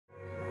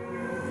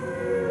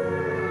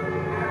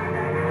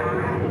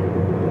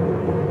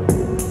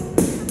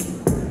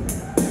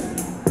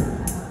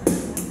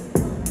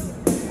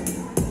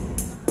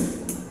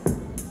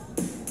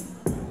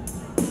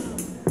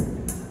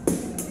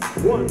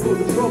One for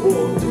the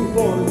trouble, two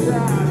for the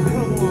time.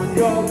 Come on,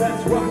 y'all,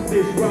 let's rock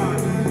this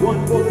ride.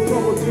 One for the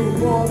trouble, two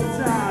for the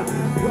time.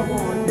 Come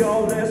on,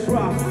 y'all, let's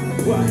rock.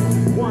 What?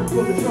 One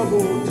for the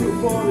trouble,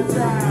 two for the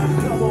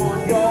time. Come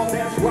on, y'all,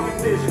 let's rock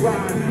this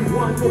ride.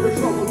 One for the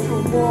trouble,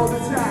 two for the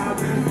time.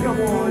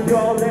 Come on,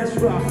 y'all, let's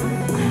rock.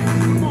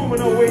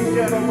 Moment I wake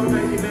out on my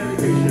nightly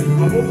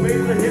medication. I'm afraid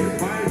to hit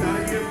fire,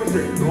 I am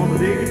frustrated. On the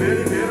daily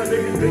meditation, I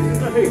think it's things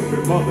the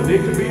hatred. Mother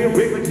nature being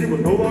weak like she was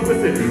no longer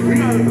sick. We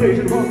got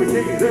inflation,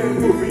 hurricanes, and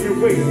food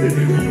being wasted.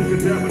 We use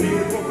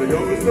contaminated from the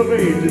youngest of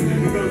ages.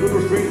 Because of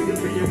the strains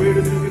that's being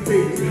raided is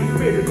contagious.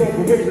 Major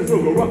corporations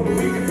will go up and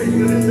we can taste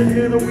it in the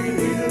air that we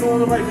need it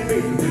on a nightly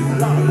basis. A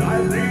lot of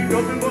lives need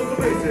nothing but the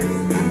basics.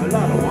 A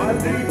lot of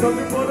wives need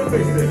nothing but the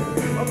basics.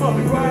 A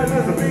mother cries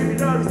as a baby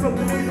dies of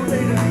something ain't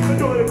related. A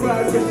daughter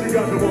cries because she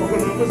got to walk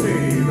on a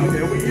Mercedes. Now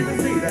can we even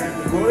see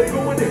that? Before they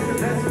go addicted,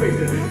 let's face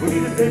it. We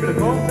need to take it to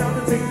calm down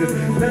and take this.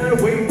 Let it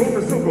away from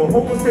the so-called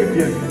homo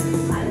sapien.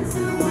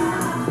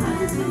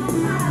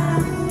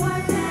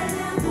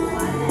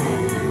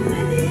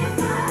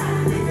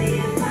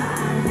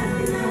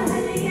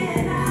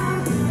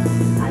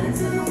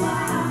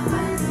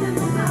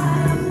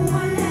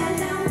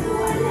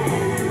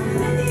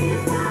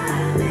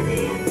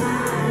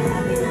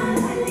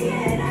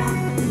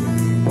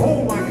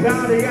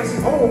 Yes,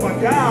 oh my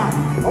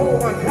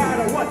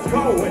God, what's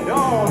going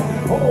on?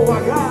 Oh my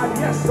God,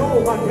 yes, oh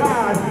my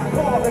God,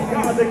 all the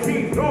gods that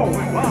keep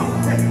going on.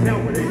 Now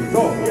when it's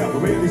all the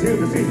operators you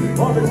can see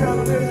on the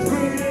television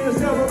screen in the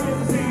several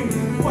to see.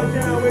 What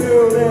can we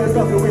do? There's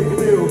nothing we can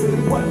do.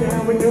 What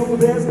can we do?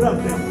 There's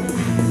nothing.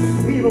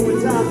 Even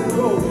with time to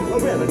go, a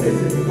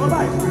repetition, a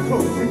life's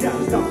control. We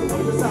gotta stop the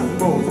other side of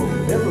the road.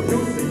 Never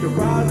reducing your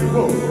cries and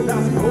roll.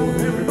 That's the goal.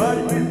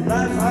 Everybody is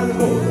lives high the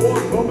goal.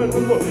 Wars coming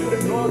with wood.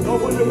 It's not no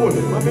one to wood.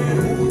 My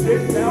man who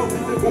takes out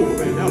is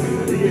moving now.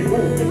 He ain't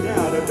moving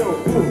now. They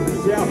don't move the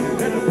shout.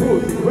 And the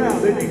pussy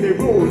crowd, they think they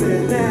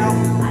ruling now.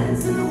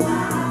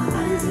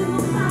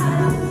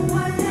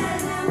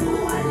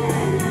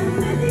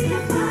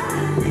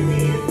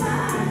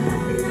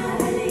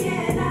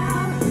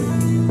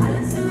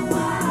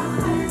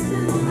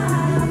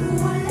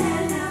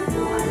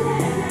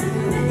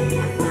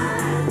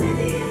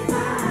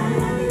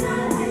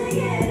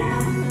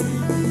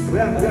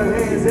 Clap your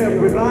hands,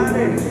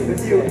 everybody,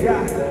 if you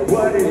got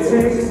what it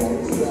takes.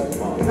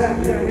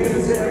 Clap your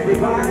hands,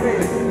 everybody,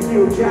 if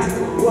you got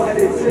what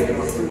it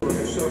takes.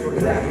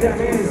 Clap your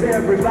hands,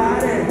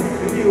 everybody,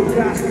 if you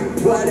got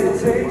what it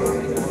takes.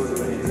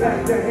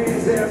 Clap your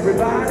hands,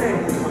 everybody,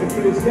 if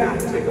you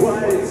got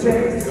what it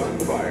takes.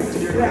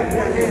 Clap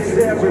your hands,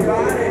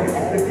 everybody,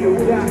 if you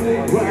got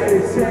what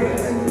it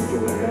takes.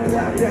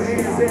 Clap your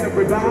hands,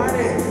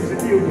 everybody,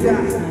 if you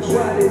got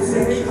what it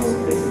takes.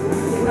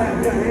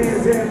 Clap your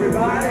hands,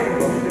 everybody,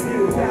 if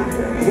you got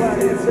what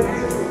it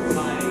takes.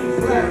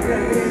 Clap your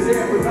hands,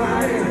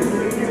 everybody,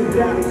 if you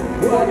got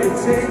what it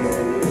takes.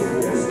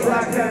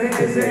 Clap your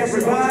hands,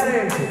 everybody.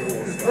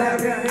 Clap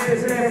your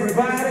hands,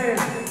 everybody.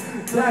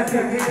 Clap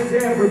your hands,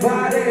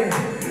 everybody.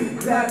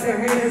 Clap your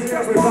hands,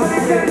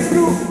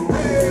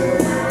 everybody.